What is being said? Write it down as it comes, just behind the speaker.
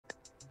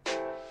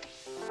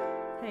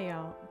Hey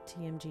y'all,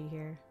 TMG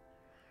here.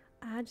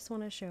 I just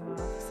want to show off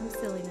some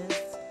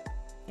silliness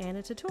and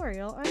a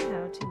tutorial on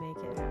how to make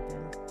it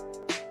happen.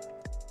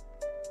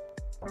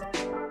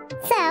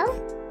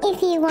 So,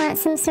 if you want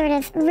some sort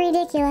of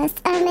ridiculous,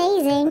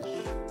 amazing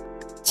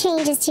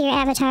changes to your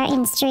avatar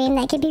in stream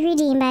that could be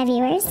redeemed by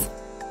viewers,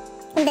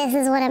 this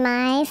is one of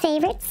my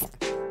favorites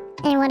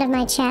and one of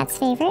my chat's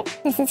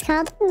favorite. This is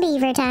called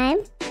Beaver Time.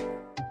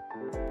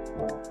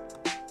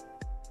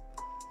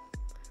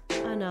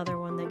 Another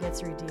one that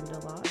gets redeemed a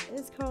lot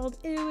is called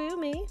Ooh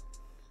Me.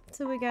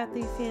 So we got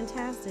the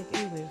fantastic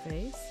Ooh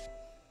face.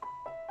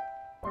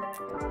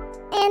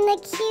 And the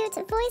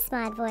cute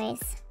Voicemod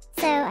voice.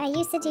 So I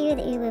used to do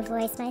the Ooh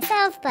voice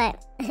myself,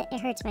 but it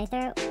hurts my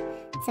throat.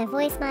 So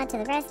Voicemod to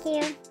the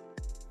rescue.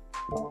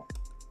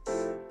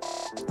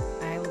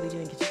 I will be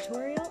doing a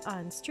tutorial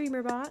on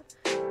Streamer.bot.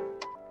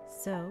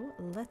 So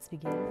let's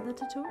begin the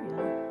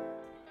tutorial.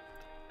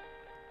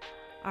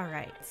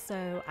 Alright,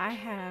 so I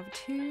have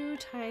two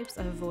types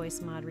of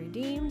Voicemod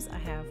redeems. I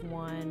have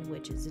one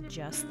which is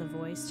just the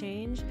voice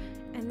change,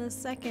 and the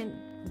second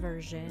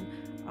version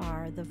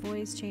are the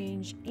voice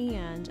change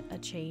and a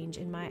change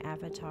in my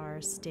avatar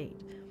state.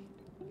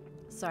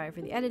 Sorry for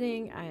the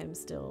editing, I am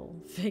still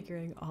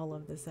figuring all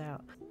of this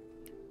out.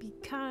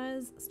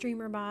 Because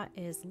Streamer.bot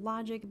is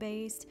logic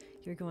based,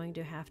 you're going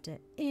to have to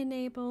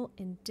enable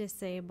and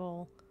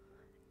disable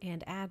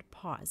and add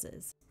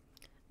pauses.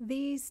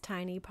 These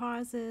tiny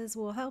pauses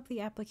will help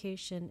the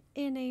application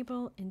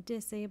enable and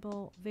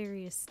disable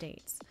various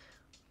states.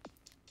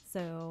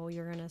 So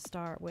you're going to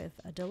start with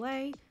a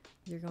delay.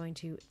 You're going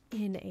to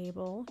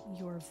enable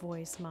your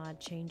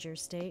Voicemod changer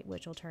state,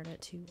 which will turn it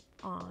to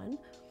on.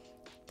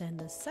 Then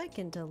the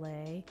second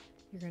delay,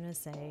 you're going to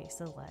say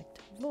select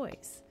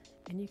voice.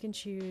 And you can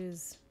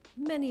choose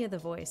many of the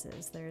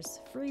voices. There's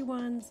free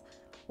ones,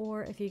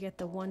 or if you get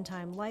the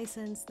one-time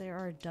license, there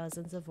are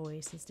dozens of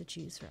voices to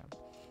choose from.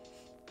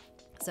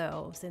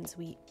 So since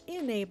we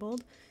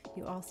enabled,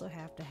 you also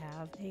have to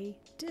have a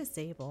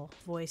disable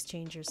voice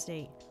changer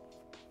state.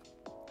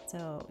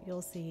 So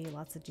you'll see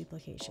lots of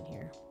duplication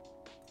here.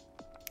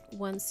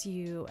 Once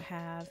you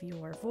have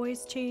your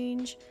voice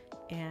change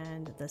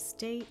and the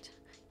state,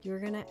 you're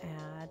gonna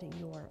add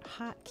your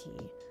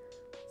hotkey.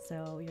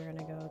 So you're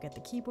gonna go get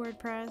the keyboard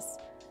press,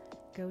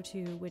 go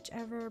to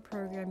whichever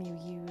program you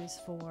use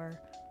for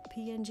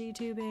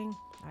PNGtubing.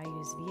 I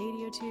use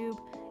Veadotube,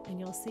 and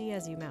you'll see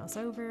as you mouse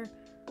over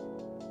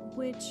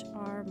which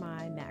are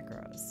my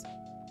macros.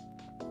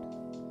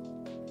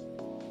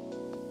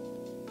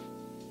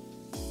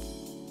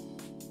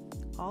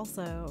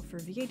 Also, for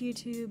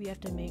Veadotube, you have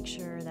to make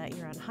sure that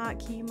you're on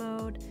hotkey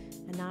mode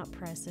and not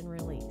press and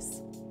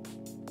release.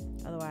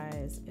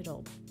 Otherwise,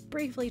 it'll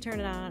briefly turn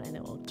it on and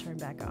it will turn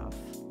back off.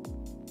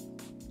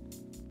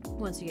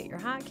 Once you get your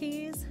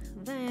hotkeys,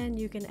 then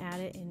you can add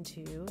it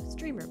into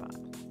Streamer.bot.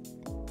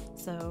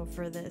 So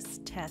for this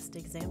test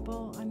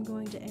example, I'm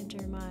going to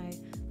enter my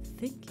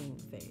thinking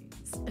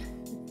phase.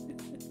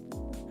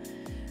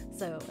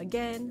 So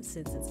again,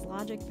 since it's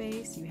logic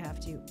based, you have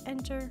to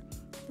enter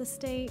the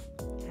state,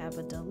 have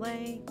a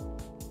delay,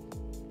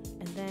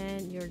 and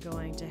then you're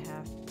going to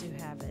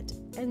have it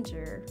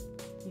enter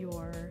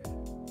your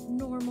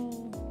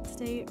normal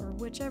state or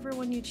whichever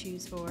one you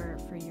choose for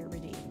your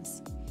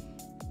redeems.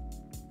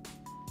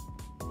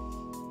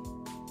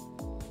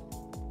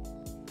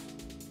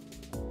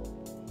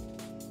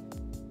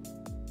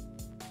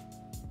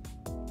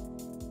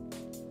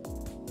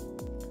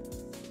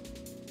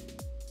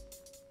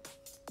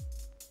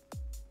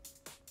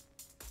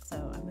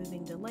 So I'm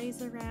moving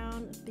delays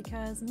around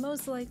because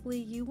most likely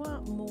you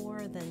want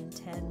more than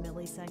 10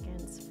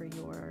 milliseconds for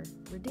your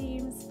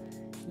redeems.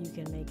 You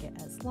can make it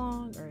as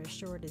long or as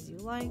short as you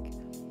like,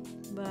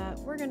 but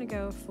we're going to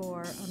go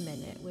for a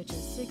minute, which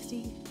is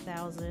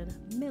 60,000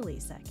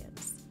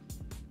 milliseconds.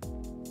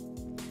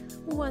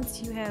 Once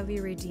you have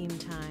your redeem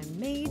time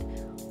made,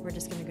 we're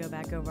just going to go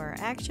back over our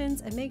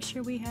actions and make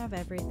sure we have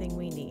everything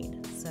we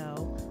need.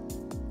 So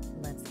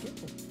let's go.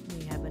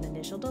 We have an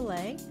initial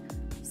delay.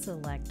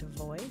 Select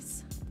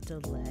voice,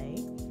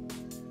 delay,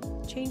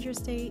 change your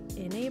state,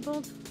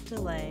 enabled,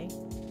 delay,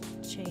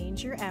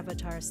 change your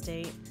avatar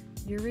state,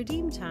 your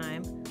redeem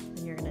time,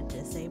 then you're going to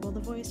disable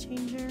the voice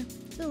changer,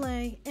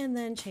 delay, and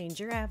then change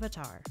your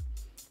avatar.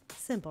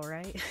 Simple,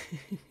 right?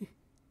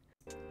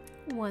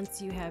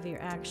 Once you have your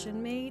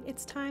action made,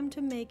 it's time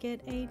to make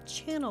it a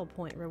channel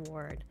point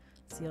reward.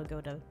 So you'll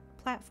go to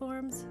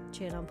platforms,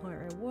 channel point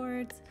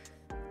rewards,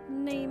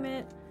 name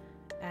it,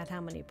 add how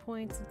many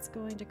points it's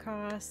going to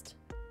cost,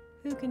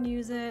 who can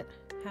use it,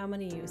 how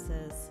many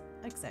uses,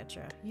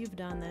 etc. You've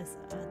done this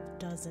a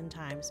dozen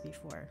times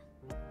before.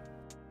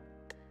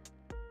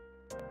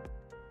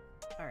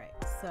 Alright,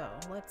 so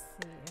let's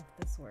see if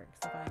this works.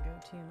 If I go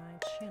to my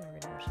channel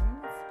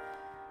redemptions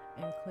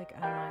and click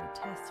on my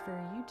test for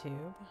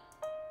YouTube,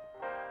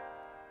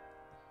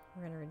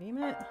 we're going to redeem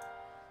it.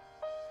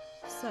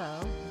 So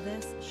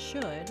this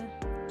should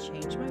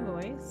change my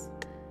voice.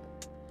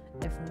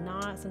 If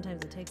not,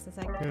 sometimes it takes a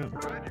second.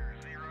 Yeah.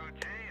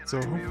 So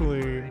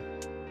hopefully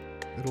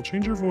It'll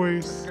change your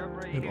voice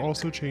and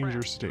also change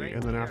your state,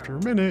 and then after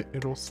a minute,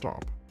 it'll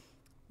stop.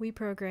 We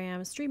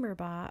program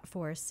Streamer.bot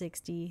for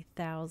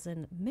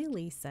 60,000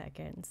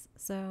 milliseconds.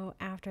 So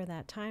after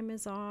that time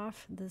is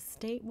off, the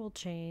state will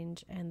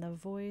change and the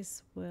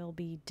voice will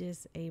be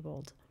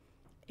disabled.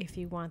 If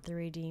you want the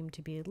redeem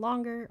to be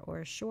longer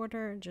or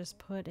shorter, just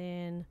put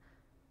in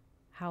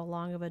how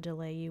long of a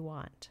delay you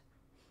want.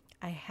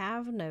 I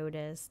have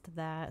noticed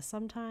that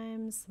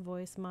sometimes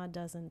Voicemod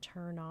doesn't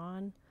turn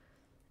on,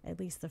 at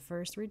least the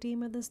first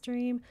redeem of the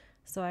stream,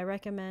 so I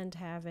recommend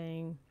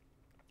having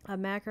a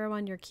macro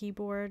on your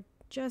keyboard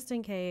just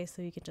in case,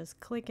 so you can just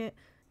click it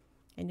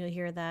and you'll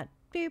hear that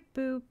beep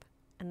boop,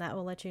 and that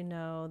will let you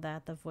know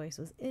that the voice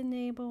was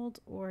enabled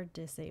or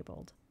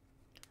disabled.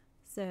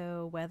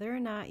 So whether or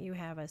not you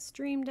have a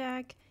Stream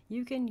Deck,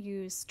 you can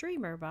use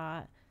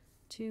Streamer.bot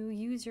to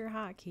use your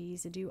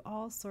hotkeys to do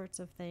all sorts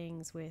of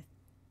things with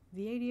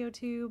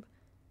Veadotube,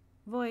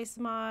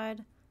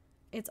 Voicemod.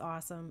 It's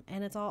awesome,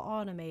 and it's all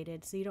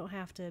automated, so you don't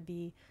have to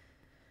be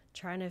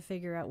trying to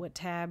figure out what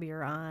tab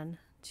you're on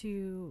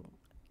to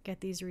get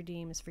these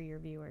redeems for your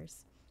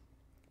viewers.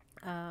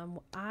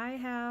 I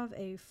have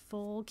a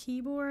full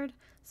keyboard,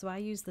 so I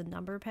use the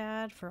number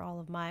pad for all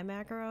of my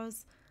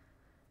macros,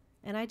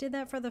 and I did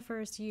that for the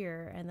first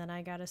year, and then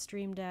I got a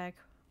Stream Deck,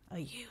 a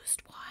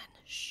used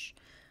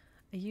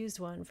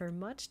one for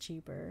much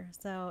cheaper.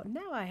 So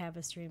now I have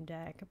a Stream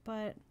Deck,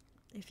 but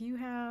if you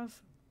have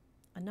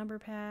a number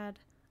pad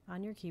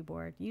on your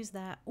keyboard, use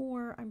that,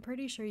 or I'm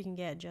pretty sure you can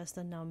get just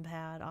a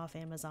numpad off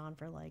Amazon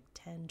for like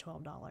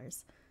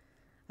 $10-12.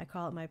 I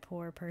call it my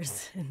poor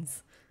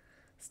person's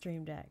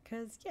Stream Deck,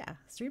 because yeah,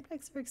 Stream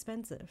Decks are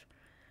expensive,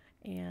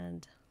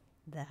 and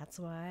that's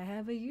why I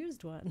have a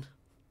used one.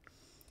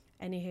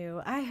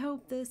 Anywho, I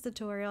hope this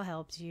tutorial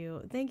helped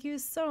you. Thank you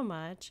so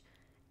much,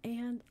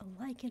 and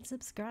like and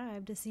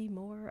subscribe to see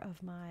more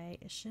of my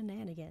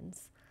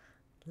shenanigans.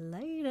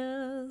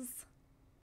 Laters!